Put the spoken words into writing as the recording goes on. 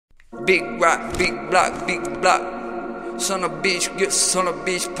Big rock, big block, big block. Son of bitch, get son of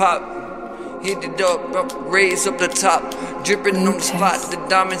bitch pop. Hit it up, raise up the top. Dripping on the spot, the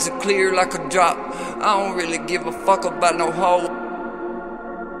diamonds are clear like a drop. I don't really give a fuck about no hoe.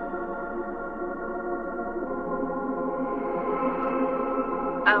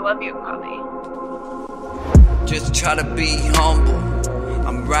 I love you, Poppy. Just try to be humble.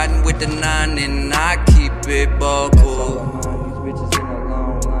 I'm riding with the 9 and I keep it buckled.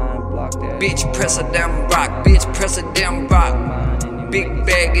 Bitch, press a damn rock. Bitch, press a damn rock. Big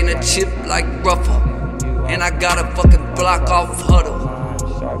bag in a chip like Ruffle. And I got a fucking block off Huddle.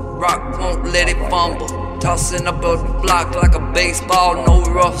 Rock won't let it fumble. Tossing up a block like a baseball. No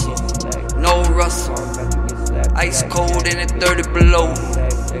rustle, no rustle. Ice cold and it 30 below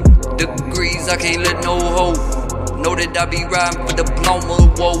degrees. I can't let no hoe know that I be riding for the diploma.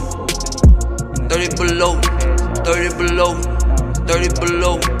 Whoa, 30 below, 30 below, 30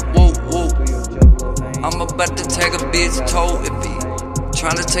 below. Whoa, whoa. I'm about to take a bitch toe if he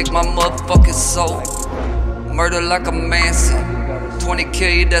tryna take my motherfucking soul. Murder like a Manson.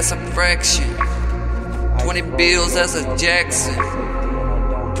 20K, that's a fraction. 20 bills, that's a Jackson.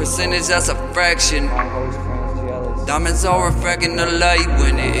 Percentage, that's a fraction. Diamonds all refracting the light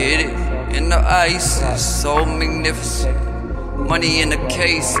when it hit it. And the ice is so magnificent. Money in the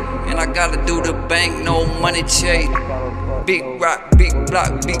case, and I gotta do the bank, no money chase. Big rock, big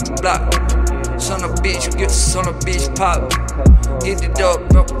block, big block. Son of bitch, get son of bitch pop. Hit it up,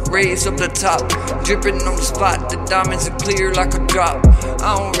 raise up the top. Dripping on the spot, the diamonds are clear like a drop.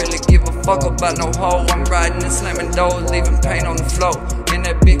 I don't really give a fuck about no hoe. I'm riding and slamming doors, leaving paint on the floor. And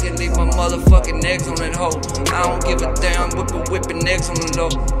that bitch can leave my motherfucking eggs on that hoe. I don't give a damn, whipping eggs on the low.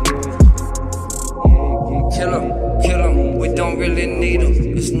 Kill 'em, we don't really need 'em.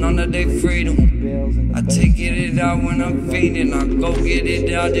 It's none of their freedom. I take it out when I'm feeding. I go get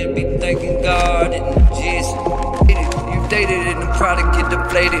it out and be thanking God and Jesus. You dated it and product get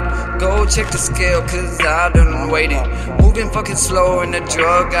deflated. Go check the scale cause I done waited. Moving fucking slow and the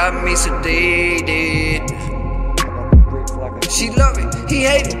drug got me sedated. She love it, he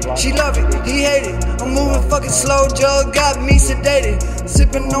hate it. She love it, he hate it. I'm moving fucking slow, drug got me sedated.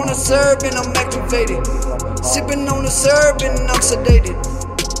 Sipping on the syrup and I'm activated. Sipping on the syrup and I'm sedated.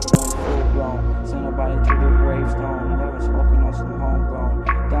 Send nobody to the gravestone. Never smoking on some homegrown.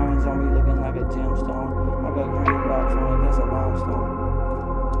 Diamonds on me looking like a gemstone. I got green rocks on it, that's a limestone.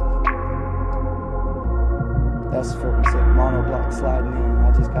 That's 4% monoblock sliding in.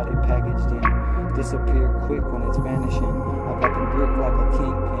 I just got it packaged in. Disappear quick when it's vanishing. I got the brick like a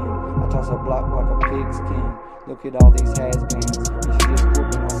kingpin. I toss a block like a pigskin. Look at all these has-beens. And she just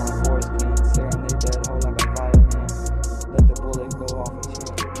gripping on my foreskin.